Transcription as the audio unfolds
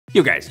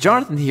Yo guys,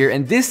 Jonathan here,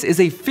 and this is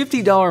a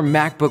 $50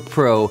 MacBook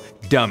Pro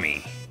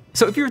dummy.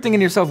 So if you're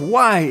thinking to yourself,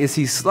 why is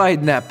he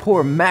sliding that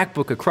poor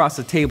MacBook across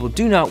the table?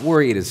 Do not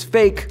worry, it is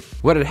fake.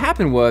 What had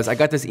happened was I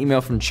got this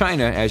email from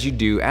China, as you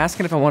do,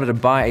 asking if I wanted to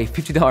buy a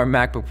 $50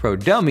 MacBook Pro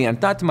dummy, and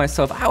I thought to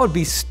myself, I would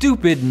be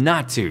stupid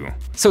not to.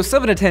 So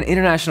 7 to 10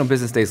 international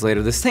business days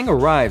later, this thing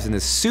arrives in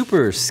this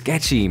super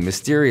sketchy,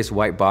 mysterious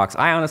white box.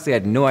 I honestly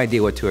had no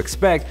idea what to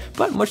expect,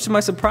 but much to my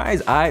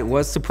surprise, I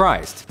was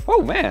surprised.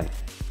 Oh man.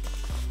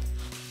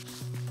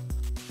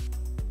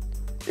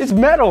 It's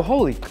metal,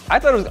 holy.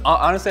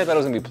 Honestly, I thought it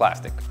was gonna be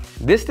plastic.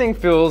 This thing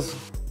feels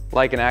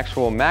like an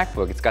actual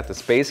MacBook. It's got the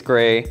space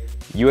gray,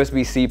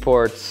 USB-C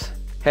ports,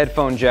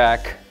 headphone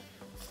jack.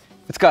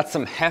 It's got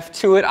some heft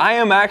to it. I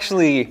am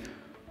actually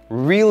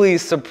really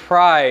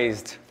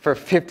surprised for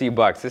 50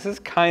 bucks. This is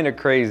kind of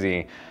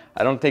crazy.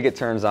 I don't think it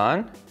turns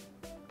on.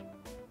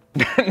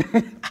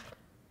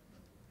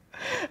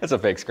 That's a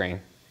fake screen.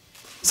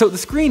 So the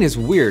screen is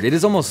weird. It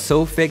is almost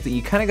so fake that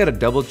you kind of got to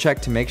double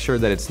check to make sure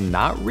that it's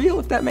not real,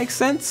 if that makes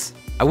sense.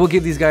 I will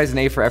give these guys an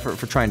A for effort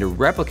for trying to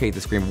replicate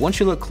the screen. Once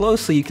you look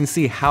closely, you can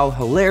see how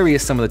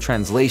hilarious some of the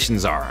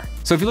translations are.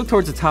 So if you look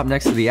towards the top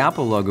next to the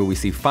Apple logo, we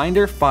see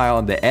Finder, File,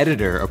 and the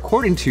Editor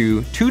according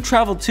to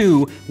Travel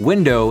to,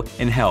 Window,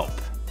 and Help.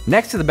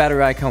 Next to the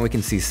battery icon, we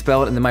can see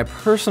Spelled, and then my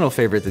personal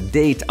favorite, the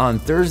date on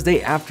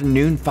Thursday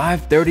afternoon,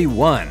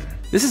 5:31.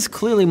 This is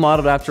clearly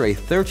modeled after a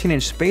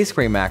 13-inch Space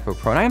Gray MacBook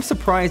Pro, and I am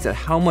surprised at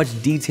how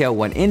much detail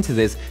went into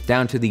this,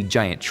 down to the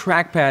giant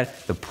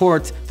trackpad, the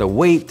ports, the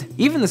weight.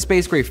 Even the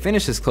Space Gray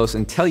finish is close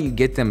until you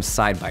get them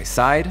side by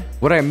side.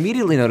 What I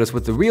immediately noticed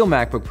with the real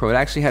MacBook Pro, it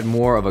actually had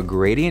more of a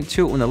gradient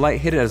to it when the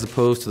light hit it as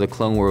opposed to the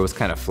clone where it was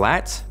kind of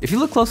flat. If you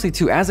look closely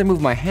too, as I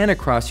move my hand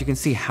across, you can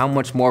see how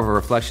much more of a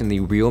reflection the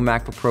real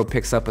MacBook Pro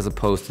picks up as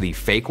opposed to the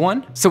fake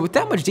one. So with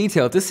that much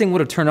detail, if this thing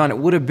would have turned on, it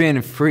would have been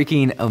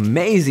freaking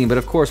amazing, but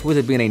of course, with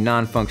it being a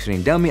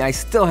non-functioning dummy, I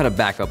still had a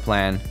backup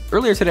plan.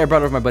 Earlier today, I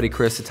brought over my buddy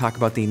Chris to talk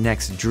about the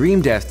next Dream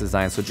Desk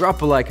design, so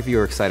drop a like if you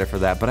were excited for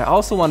that, but I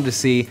also wanted to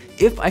see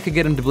if I could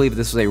get him to believe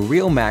this was a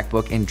real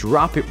MacBook and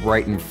drop it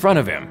right in front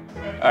of him.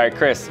 All right,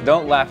 Chris,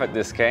 don't laugh at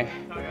this, okay?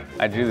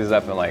 I drew this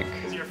up in like...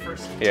 This is your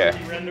first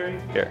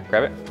rendering? Here,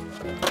 grab it.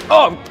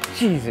 Oh,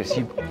 Jesus,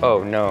 you...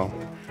 Oh, no.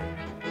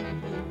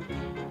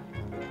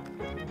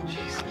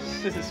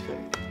 Jesus, this is fake.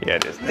 Yeah,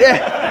 it is.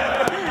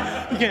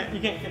 You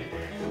can't get it.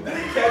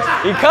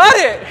 He caught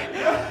it!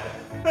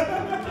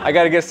 I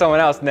gotta get someone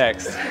else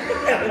next.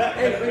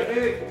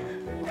 Hey,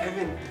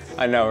 Evan.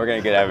 I know, we're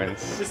gonna get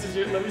Evans. This is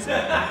your, let me see.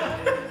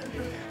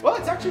 Well,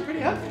 it's actually pretty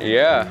heavy.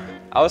 Yeah,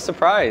 I was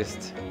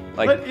surprised.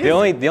 Like, the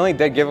only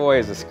dead giveaway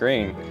is the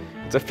screen.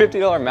 It's a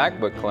 $50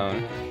 MacBook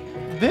clone.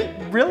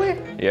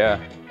 Really? Yeah.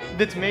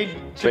 That's made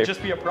to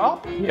just be a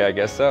prop? Yeah, I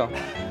guess so.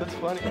 That's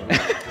funny.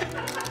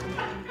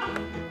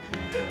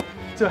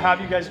 So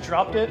have you guys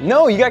dropped it?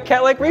 No, you got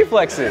cat-like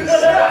reflexes.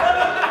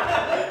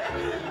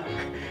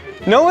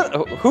 No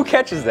one, who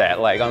catches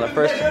that, like, on the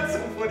first? That's so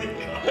funny.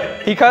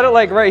 He caught it,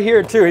 like, right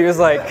here, too. He was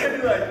like...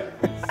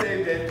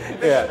 Saved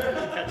it.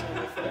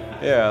 Yeah.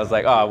 Yeah, I was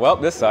like, oh, well,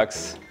 this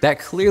sucks. That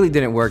clearly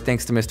didn't work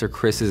thanks to Mr.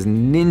 Chris's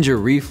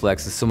ninja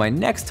reflexes, so my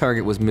next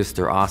target was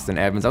Mr. Austin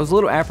Evans. I was a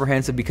little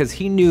apprehensive because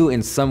he knew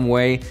in some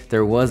way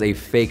there was a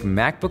fake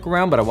MacBook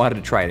around, but I wanted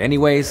to try it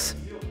anyways.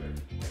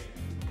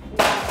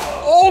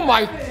 Oh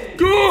my,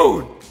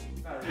 dude!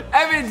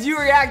 Evans, you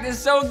reacted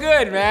so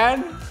good,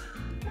 man.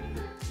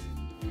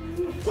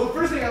 Well, the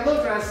first thing I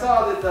looked and I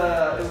saw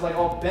that it was like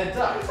all bent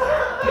up.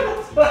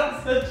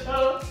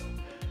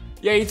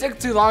 Yeah, he took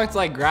too long to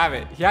like grab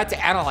it. He had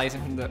to analyze it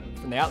from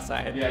the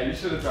outside. Yeah, you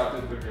should have dropped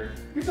it quicker.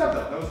 Good job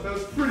though. That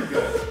was pretty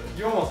good.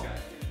 You almost got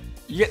it.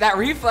 You get that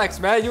reflex,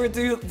 man. You were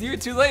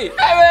too late.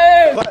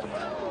 Evan!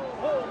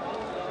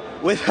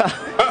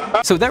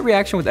 So that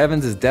reaction with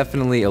Evans is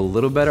definitely a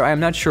little better. I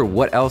am not sure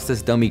what else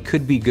this dummy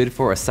could be good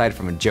for aside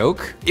from a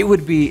joke. It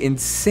would be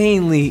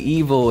insanely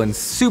evil and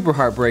super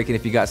heartbreaking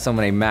if you got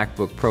someone a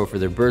MacBook Pro for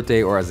their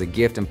birthday or as a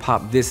gift and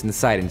popped this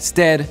inside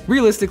instead.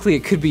 Realistically,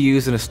 it could be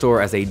used in a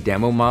store as a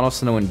demo model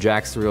so no one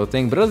jacks the real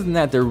thing, but other than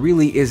that, there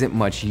really isn't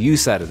much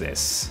use out of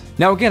this.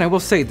 Now again, I will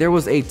say there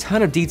was a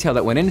ton of detail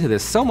that went into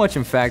this, so much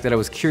in fact that I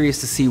was curious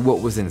to see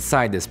what was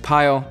inside this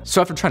pile.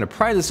 So after trying to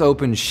pry this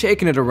open,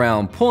 shaking it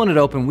around, pulling it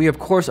open, we of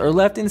course are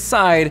left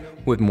inside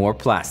with more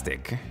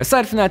plastic.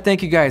 Aside from that,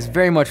 thank you guys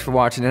very much for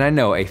watching, and I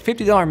know a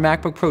 $50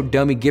 MacBook Pro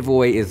dummy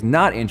giveaway is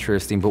not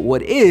interesting, but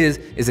what is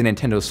a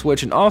Nintendo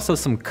Switch and also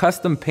some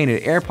custom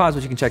painted AirPods,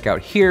 which you can check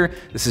out here.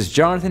 This is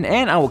Jonathan,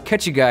 and I will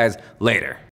catch you guys later.